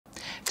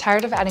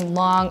Tired of adding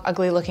long,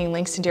 ugly-looking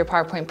links into your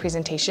PowerPoint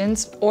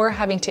presentations or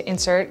having to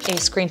insert a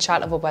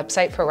screenshot of a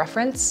website for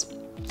reference?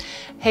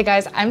 Hey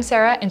guys, I'm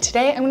Sarah, and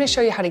today I'm going to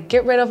show you how to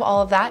get rid of all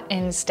of that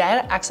and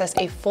instead access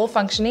a full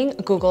functioning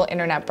Google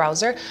Internet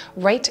browser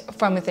right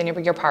from within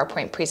your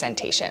PowerPoint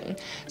presentation.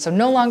 So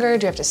no longer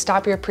do you have to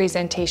stop your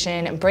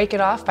presentation and break it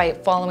off by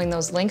following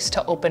those links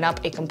to open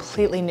up a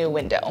completely new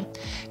window.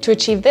 To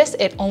achieve this,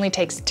 it only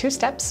takes 2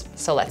 steps,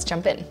 so let's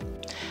jump in.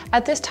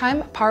 At this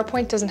time,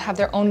 PowerPoint doesn't have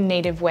their own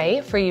native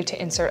way for you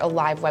to insert a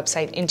live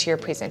website into your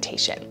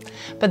presentation.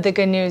 But the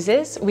good news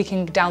is we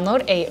can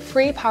download a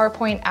free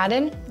PowerPoint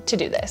add-in to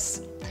do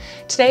this.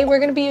 Today, we're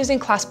going to be using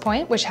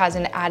ClassPoint, which has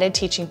an added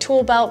teaching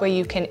tool belt where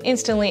you can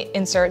instantly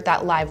insert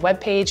that live web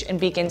page and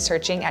begin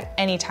searching at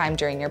any time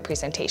during your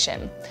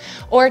presentation.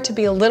 Or to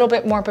be a little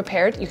bit more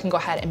prepared, you can go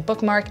ahead and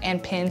bookmark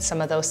and pin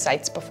some of those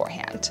sites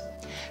beforehand.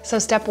 So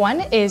step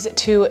 1 is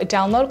to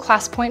download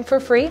ClassPoint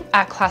for free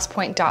at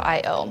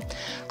classpoint.io.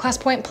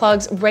 ClassPoint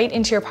plugs right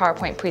into your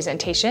PowerPoint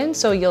presentation,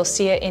 so you'll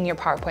see it in your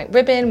PowerPoint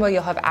ribbon where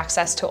you'll have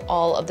access to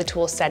all of the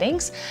tool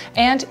settings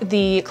and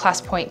the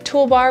ClassPoint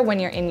toolbar when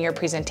you're in your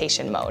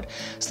presentation mode.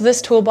 So this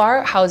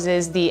toolbar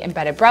houses the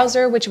embedded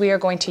browser, which we are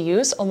going to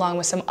use along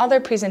with some other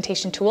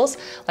presentation tools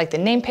like the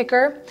name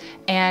picker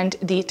and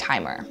the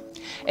timer.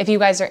 If you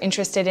guys are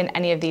interested in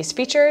any of these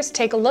features,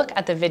 take a look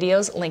at the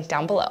videos linked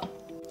down below.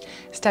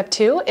 Step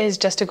 2 is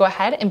just to go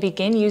ahead and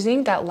begin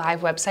using that live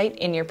website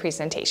in your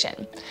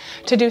presentation.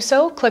 To do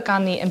so, click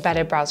on the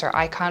embedded browser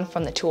icon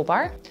from the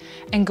toolbar,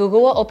 and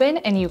Google will open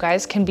and you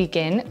guys can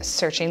begin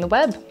searching the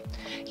web.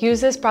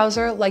 Use this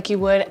browser like you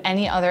would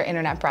any other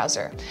internet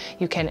browser.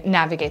 You can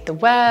navigate the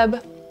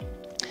web,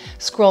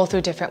 scroll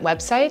through different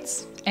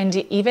websites, and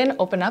even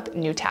open up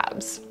new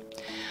tabs.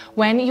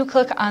 When you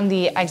click on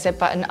the exit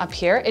button up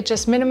here, it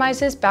just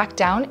minimizes back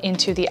down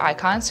into the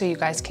icon so you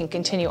guys can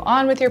continue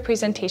on with your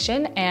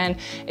presentation, and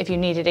if you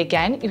need it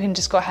again, you can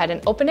just go ahead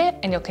and open it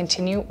and you'll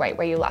continue right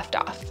where you left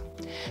off.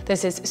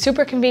 This is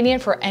super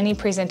convenient for any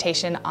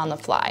presentation on the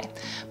fly.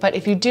 But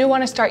if you do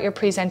want to start your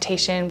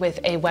presentation with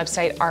a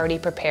website already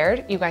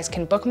prepared, you guys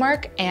can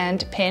bookmark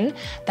and pin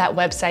that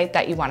website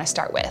that you want to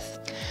start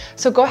with.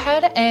 So go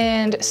ahead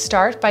and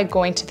start by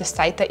going to the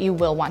site that you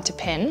will want to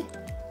pin.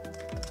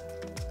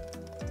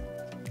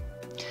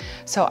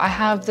 So I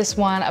have this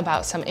one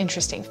about some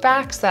interesting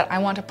facts that I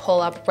want to pull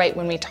up right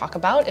when we talk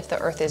about if the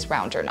Earth is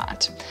round or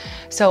not.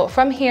 So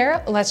from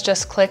here, let's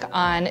just click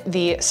on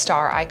the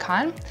star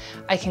icon.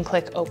 I can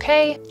click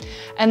OK,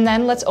 and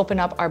then let's open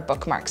up our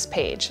bookmarks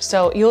page.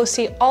 So you'll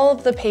see all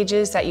of the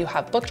pages that you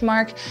have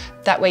bookmarked.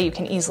 That way you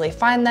can easily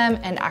find them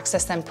and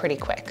access them pretty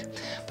quick.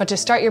 But to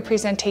start your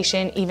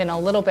presentation even a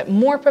little bit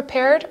more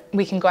prepared,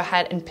 we can go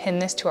ahead and pin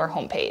this to our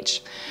home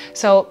page.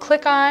 So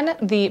click on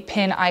the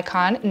pin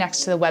icon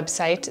next to the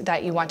website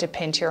that you want to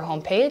pin to your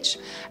home page.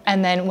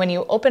 And then when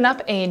you open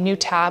up a new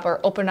tab or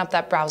open up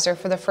that browser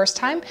for the first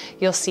time,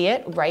 you'll see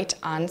it right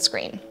on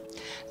screen.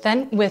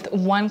 Then with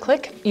one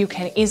click, you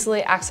can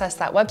easily access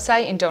that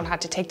website and don't have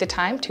to take the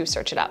time to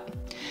search it up.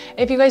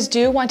 If you guys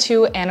do want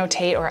to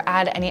annotate or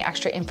add any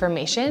extra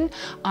information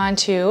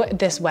onto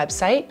this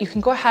website, you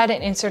can go ahead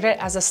and insert it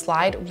as a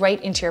slide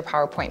right into your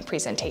PowerPoint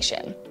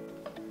presentation.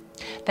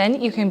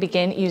 Then you can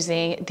begin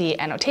using the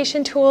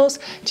annotation tools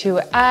to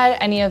add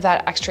any of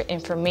that extra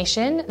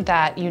information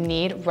that you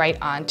need right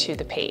onto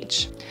the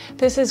page.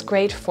 This is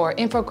great for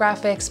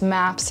infographics,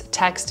 maps,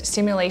 text,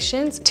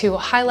 simulations to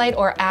highlight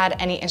or add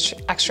any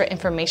extra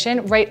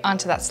information right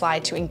onto that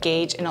slide to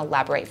engage and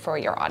elaborate for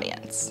your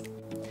audience.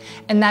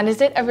 And that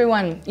is it,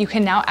 everyone. You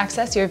can now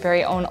access your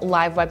very own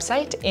live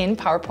website in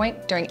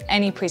PowerPoint during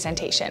any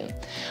presentation.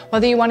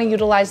 Whether you want to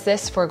utilize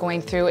this for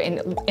going through an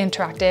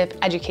interactive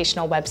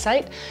educational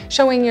website,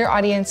 showing your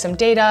audience some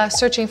data,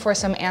 searching for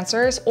some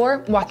answers, or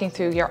walking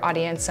through your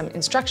audience some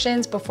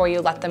instructions before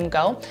you let them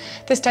go,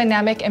 this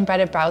dynamic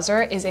embedded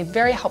browser is a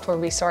very helpful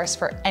resource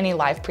for any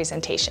live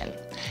presentation.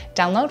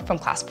 Download from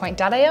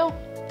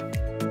classpoint.io.